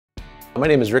My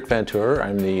name is Rick Vantour.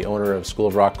 I'm the owner of School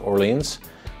of Rock Orléans.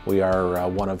 We are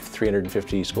one of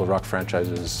 350 School of Rock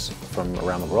franchises from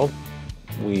around the world.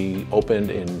 We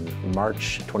opened in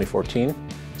March 2014,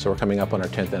 so we're coming up on our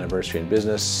 10th anniversary in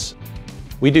business.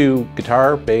 We do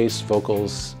guitar, bass,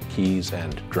 vocals, keys,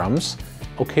 and drums.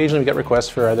 Occasionally we get requests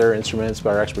for other instruments,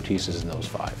 but our expertise is in those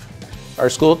 5. Our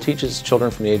school teaches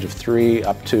children from the age of 3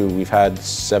 up to, we've had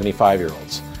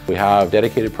 75-year-olds. We have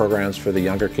dedicated programs for the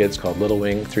younger kids called Little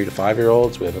Wing 3 to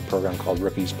 5-year-olds. We have a program called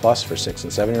Rookies Plus for 6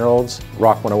 and 7-year-olds.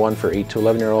 Rock 101 for 8 to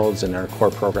 11-year-olds, and our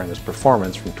core program is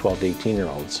Performance from 12 to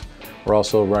 18-year-olds. We're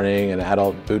also running an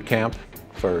adult boot camp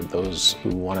for those who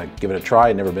want to give it a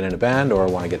try, never been in a band, or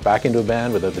want to get back into a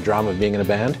band without the drama of being in a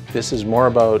band. This is more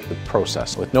about the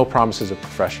process. With no promises of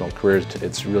professional careers,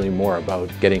 it's really more about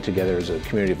getting together as a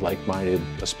community of like-minded,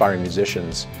 aspiring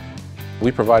musicians.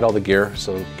 We provide all the gear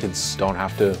so kids don't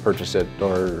have to purchase it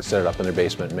or set it up in their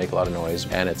basement and make a lot of noise.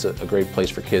 And it's a great place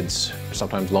for kids,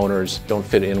 sometimes loners, don't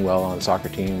fit in well on soccer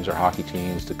teams or hockey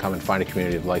teams, to come and find a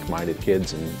community of like-minded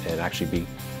kids and actually be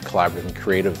collaborative and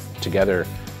creative together.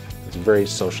 It's a very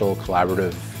social,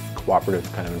 collaborative,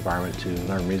 cooperative kind of environment to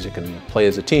learn music and play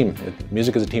as a team.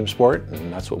 Music is a team sport,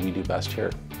 and that's what we do best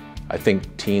here. I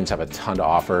think teens have a ton to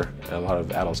offer, and a lot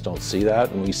of adults don't see that,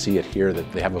 and we see it here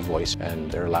that they have a voice and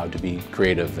they're allowed to be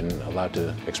creative and allowed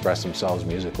to express themselves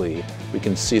musically. We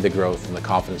can see the growth and the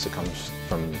confidence that comes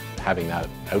from having that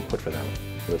output for them.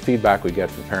 The feedback we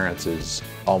get from parents is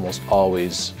almost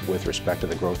always with respect to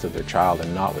the growth of their child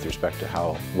and not with respect to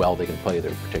how well they can play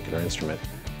their particular instrument.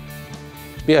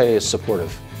 BIA is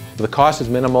supportive. The cost is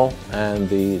minimal and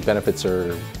the benefits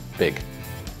are big.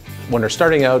 When they're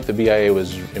starting out, the BIA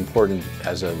was important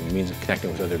as a means of connecting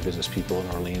with other business people in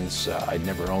Orleans. I'd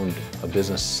never owned a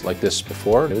business like this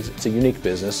before. It's a unique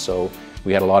business, so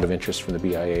we had a lot of interest from the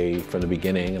BIA from the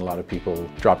beginning, and a lot of people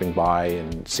dropping by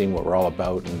and seeing what we're all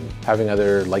about, and having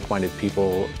other like-minded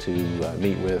people to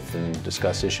meet with and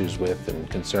discuss issues with and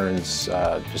concerns.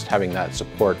 Just having that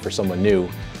support for someone new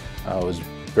was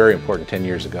very important 10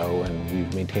 years ago, and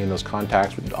we've maintained those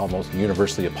contacts with almost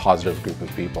universally a positive group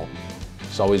of people.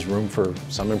 There's always room for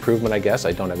some improvement, I guess.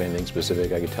 I don't have anything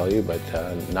specific I could tell you, but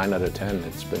 9 out of 10,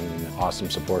 it's been awesome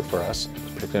support for us,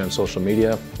 particularly on social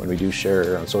media. When we do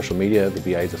share on social media, the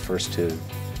BIA is the first to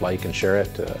like and share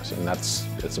it, and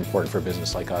it's important for a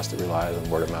business like us to rely on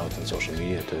word of mouth and social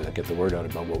media to get the word out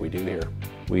about what we do here.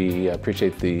 We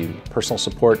appreciate the personal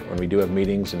support when we do have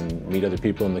meetings and meet other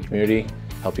people in the community,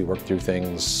 help you work through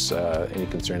things, any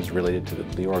concerns related to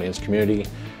the Orleans community,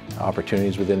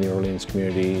 opportunities within the Orleans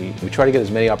community. We try to get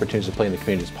as many opportunities to play in the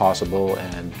community as possible,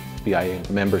 and BIA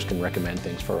members can recommend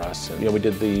things for us. And, we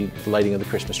did the lighting of the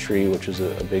Christmas tree, which was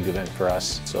a big event for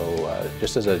us. So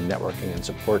just as a networking and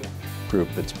support group,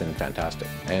 it's been fantastic.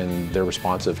 And they're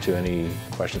responsive to any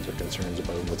questions or concerns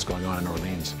about what's going on in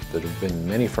Orleans. There have been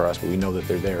many for us, but we know that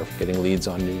they're there, getting leads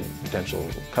on new potential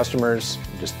customers,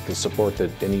 just the support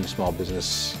that any small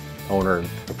business owner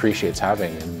appreciates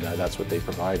having, and that's what they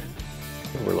provide.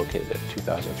 We're located at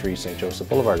 2003 St. Joseph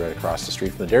Boulevard, right across the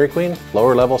street from the Dairy Queen.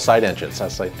 Lower level side entrance,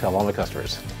 that's what I tell all my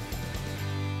customers.